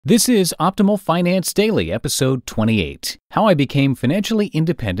This is Optimal Finance Daily, episode 28, How I Became Financially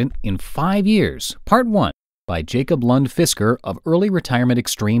Independent in 5 Years, Part 1, by Jacob Lund Fisker of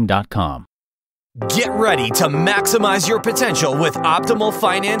EarlyRetirementExtreme.com. Get ready to maximize your potential with Optimal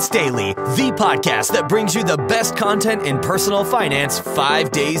Finance Daily, the podcast that brings you the best content in personal finance 5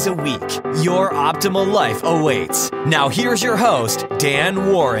 days a week. Your optimal life awaits. Now here's your host,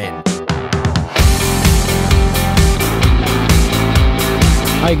 Dan Warren.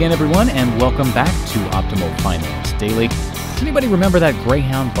 Hi again, everyone, and welcome back to Optimal Finance Daily. Does anybody remember that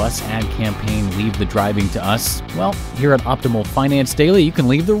Greyhound bus ad campaign, Leave the Driving to Us? Well, here at Optimal Finance Daily, you can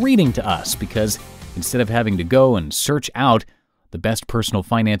leave the reading to us, because instead of having to go and search out the best personal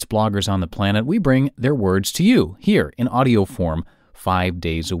finance bloggers on the planet, we bring their words to you here in audio form 5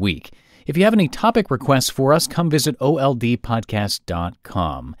 days a week. If you have any topic requests for us, come visit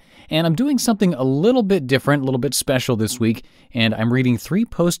oldpodcast.com. And I'm doing something a little bit different, a little bit special this week, and I'm reading 3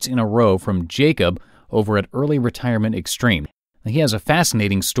 posts in a row from Jacob over at Early Retirement Extreme. He has a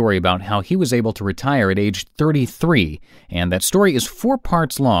fascinating story about how he was able to retire at age 33, and that story is 4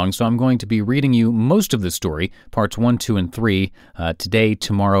 parts long, so I'm going to be reading you most of the story, parts 1, 2, and 3, today,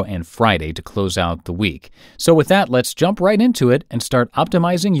 tomorrow, and Friday to close out the week. So with that, let's jump right into it and start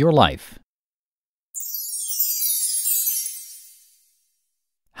optimizing your life.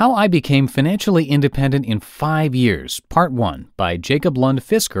 How I Became Financially Independent in 5 Years, Part 1, by Jacob Lund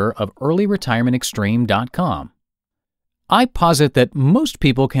Fisker of EarlyRetirementExtreme.com. I posit that most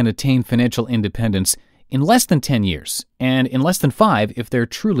people can attain financial independence in less than 10 years, and in less than 5 if they're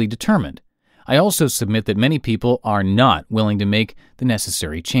truly determined. I also submit that many people are not willing to make the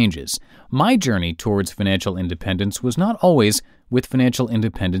necessary changes. My journey towards financial independence was not always with financial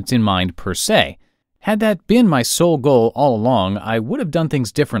independence in mind per se. Had that been my sole goal all along, I would have done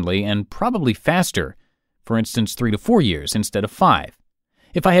things differently and probably faster, for instance 3 to 4 years instead of 5.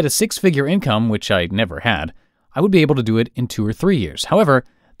 If I had a 6-figure income, which I never had, I would be able to do it in 2 or 3 years. However,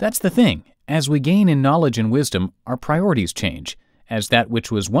 that's the thing. As we gain in knowledge and wisdom, our priorities change, as that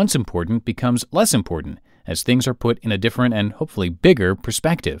which was once important becomes less important, as things are put in a different and hopefully bigger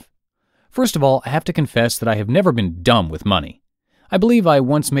perspective. First of all, I have to confess that I have never been dumb with money. I believe I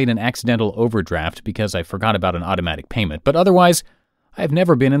once made an accidental overdraft because I forgot about an automatic payment, but otherwise, I have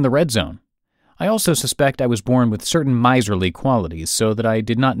never been in the red zone. I also suspect I was born with certain miserly qualities so that I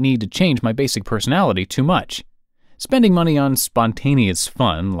did not need to change my basic personality too much. Spending money on spontaneous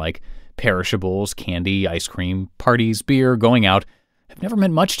fun, like perishables, candy, ice cream, parties, beer, going out, have never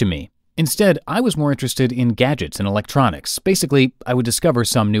meant much to me. Instead, I was more interested in gadgets and electronics. Basically, I would discover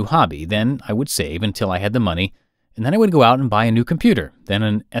some new hobby, then I would save until I had the money, and then I would go out and buy a new computer, then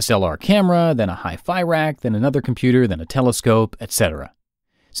an SLR camera, then a hi-fi rack, then another computer, then a telescope, etc.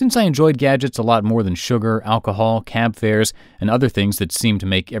 Since I enjoyed gadgets a lot more than sugar, alcohol, cab fares, and other things that seemed to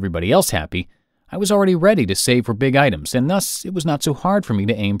make everybody else happy, I was already ready to save for big items, and thus it was not so hard for me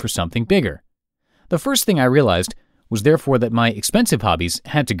to aim for something bigger. The first thing I realized was therefore that my expensive hobbies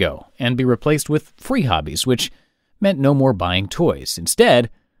had to go and be replaced with free hobbies, which meant no more buying toys. Instead,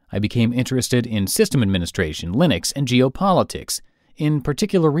 I became interested in system administration, Linux, and geopolitics, in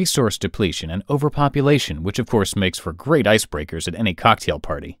particular resource depletion and overpopulation, which of course makes for great icebreakers at any cocktail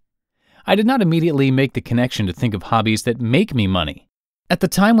party. I did not immediately make the connection to think of hobbies that make me money. At the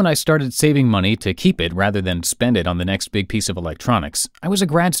time when I started saving money to keep it rather than spend it on the next big piece of electronics, I was a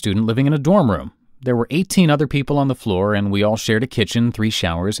grad student living in a dorm room. There were 18 other people on the floor, and we all shared a kitchen, 3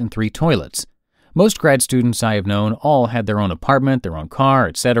 showers, and 3 toilets. Most grad students I have known all had their own apartment, their own car,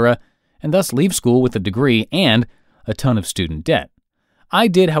 etc., and thus leave school with a degree and a ton of student debt. I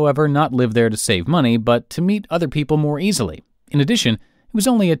did, however, not live there to save money, but to meet other people more easily. In addition, it was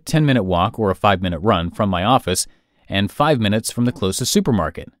only a 10-minute walk or a 5-minute run from my office, and 5 minutes from the closest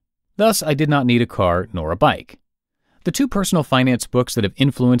supermarket. Thus, I did not need a car nor a bike. The 2 personal finance books that have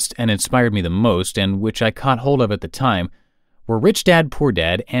influenced and inspired me the most, and which I caught hold of at the time, were Rich Dad, Poor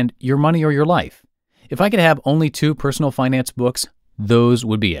Dad and Your Money or Your Life. If I could have only 2 personal finance books, those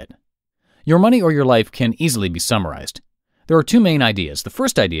would be it. Your Money or Your Life can easily be summarized. There are 2 main ideas. The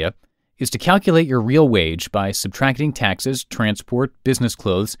first idea is to calculate your real wage by subtracting taxes, transport, business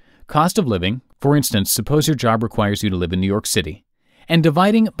clothes, cost of living. For instance, suppose your job requires you to live in New York City, and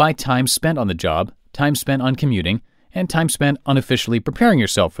dividing by time spent on the job, time spent on commuting, and time spent unofficially preparing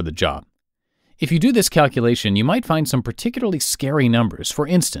yourself for the job. If you do this calculation, you might find some particularly scary numbers. For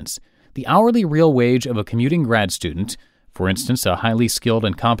instance, the hourly real wage of a commuting grad student, for instance, a highly skilled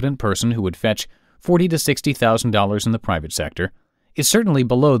and competent person who would fetch $40,000 to $60,000 in the private sector, is certainly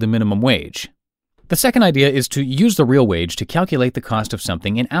below the minimum wage. The second idea is to use the real wage to calculate the cost of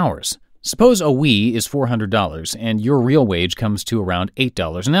something in hours. Suppose a WE is $400 and your real wage comes to around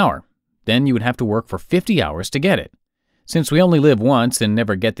 $8 an hour. Then you would have to work for 50 hours to get it. Since we only live once and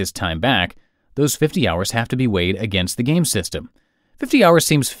never get this time back, those 50 hours have to be weighed against the game system. 50 hours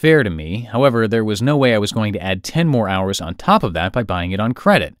seems fair to me. However, there was no way I was going to add 10 more hours on top of that by buying it on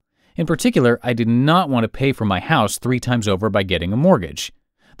credit. In particular, I did not want to pay for my house 3 times over by getting a mortgage.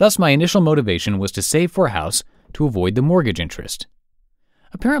 Thus, my initial motivation was to save for a house to avoid the mortgage interest.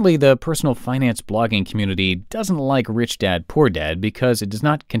 Apparently, the personal finance blogging community doesn't like Rich Dad, Poor Dad because it does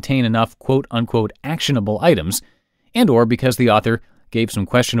not contain enough quote-unquote actionable items, and/or because the author gave some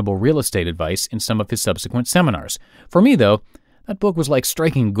questionable real estate advice in some of his subsequent seminars. For me, though, that book was like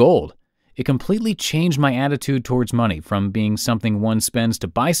striking gold. It completely changed my attitude towards money from being something one spends to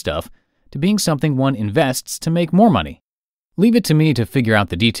buy stuff to being something one invests to make more money. Leave it to me to figure out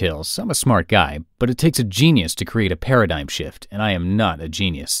the details. I'm a smart guy, but it takes a genius to create a paradigm shift, and I am not a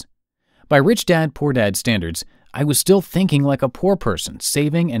genius. By Rich Dad, Poor Dad standards, I was still thinking like a poor person,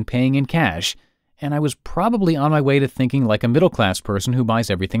 saving and paying in cash, and I was probably on my way to thinking like a middle-class person who buys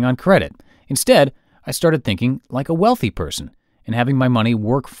everything on credit. Instead, I started thinking like a wealthy person and having my money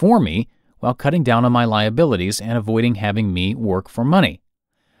work for me while cutting down on my liabilities and avoiding having me work for money.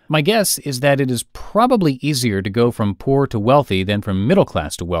 My guess is that it is probably easier to go from poor to wealthy than from middle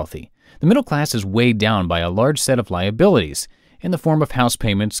class to wealthy. The middle class is weighed down by a large set of liabilities in the form of house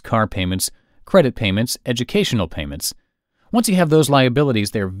payments, car payments, credit payments, educational payments. Once you have those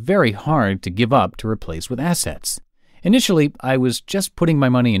liabilities, they're very hard to give up to replace with assets. Initially, I was just putting my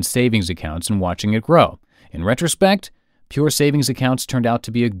money in savings accounts and watching it grow. In retrospect, pure savings accounts turned out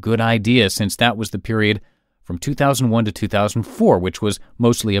to be a good idea since that was the period from 2001 to 2004, which was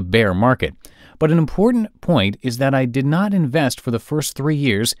mostly a bear market. But an important point is that I did not invest for the first 3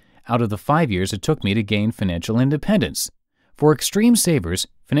 years out of the 5 years it took me to gain financial independence. For extreme savers,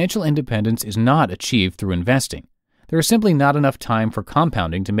 financial independence is not achieved through investing. There is simply not enough time for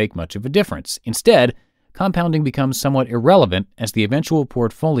compounding to make much of a difference. Instead, compounding becomes somewhat irrelevant as the eventual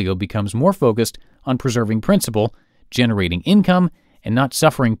portfolio becomes more focused on preserving principal, generating income, and not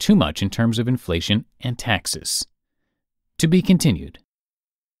suffering too much in terms of inflation and taxes. To be continued.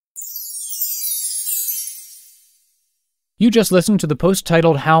 You just listened to the post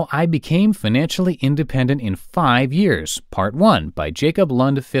titled How I Became Financially Independent in 5 Years, Part 1 by Jacob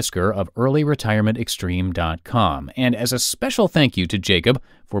Lund Fisker of earlyretirementextreme.com. And as a special thank you to Jacob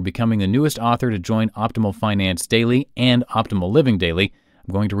for becoming the newest author to join Optimal Finance Daily and Optimal Living Daily,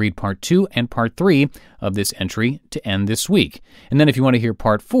 I'm going to read Part 2 and Part 3 of this entry to end this week. And then if you want to hear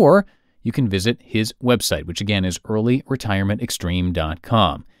Part 4, you can visit his website, which again is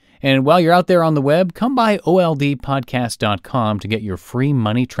earlyretirementextreme.com. And while you're out there on the web, come by oldpodcast.com to get your free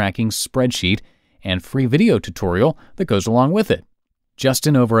money tracking spreadsheet and free video tutorial that goes along with it.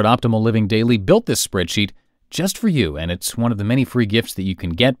 Justin over at Optimal Living Daily built this spreadsheet just for you, and it's one of the many free gifts that you can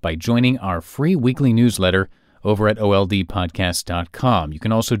get by joining our free weekly newsletter over at oldpodcast.com. You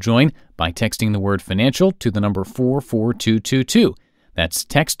can also join by texting the word financial to the number 44222. That's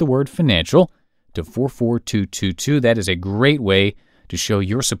text the word financial to 44222. That is a great way to show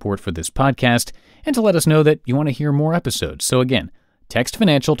your support for this podcast and to let us know that you want to hear more episodes. So again, text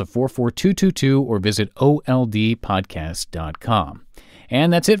financial to 44222 or visit oldpodcast.com.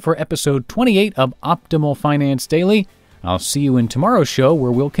 And that's it for episode 28 of Optimal Finance Daily. I'll see you in tomorrow's show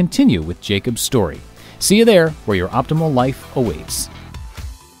where we'll continue with Jacob's story. See you there where your optimal life awaits.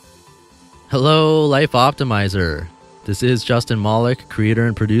 Hello, Life Optimizer. This is Justin Malik, creator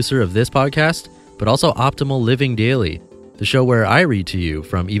and producer of this podcast, but also Optimal Living Daily, the show where I read to you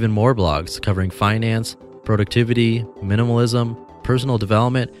from even more blogs covering finance, productivity, minimalism, personal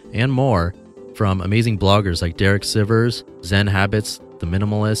development, and more from amazing bloggers like Derek Sivers, Zen Habits, The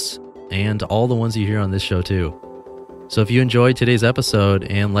Minimalists, and all the ones you hear on this show too. So if you enjoyed today's episode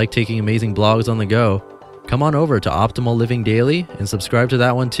and like taking amazing blogs on the go, come on over to Optimal Living Daily and subscribe to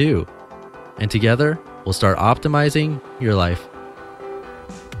that one too. And together, we'll start optimizing your life.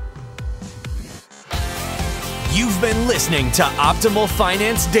 You've been listening to Optimal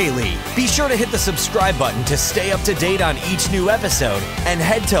Finance Daily. Be sure to hit the subscribe button to stay up to date on each new episode and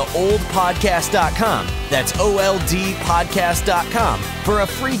head to oldpodcast.com. That's oldpodcast.com for a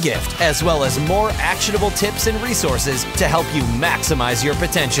free gift as well as more actionable tips and resources to help you maximize your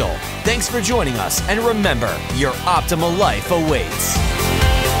potential. Thanks for joining us, and remember, your optimal life awaits.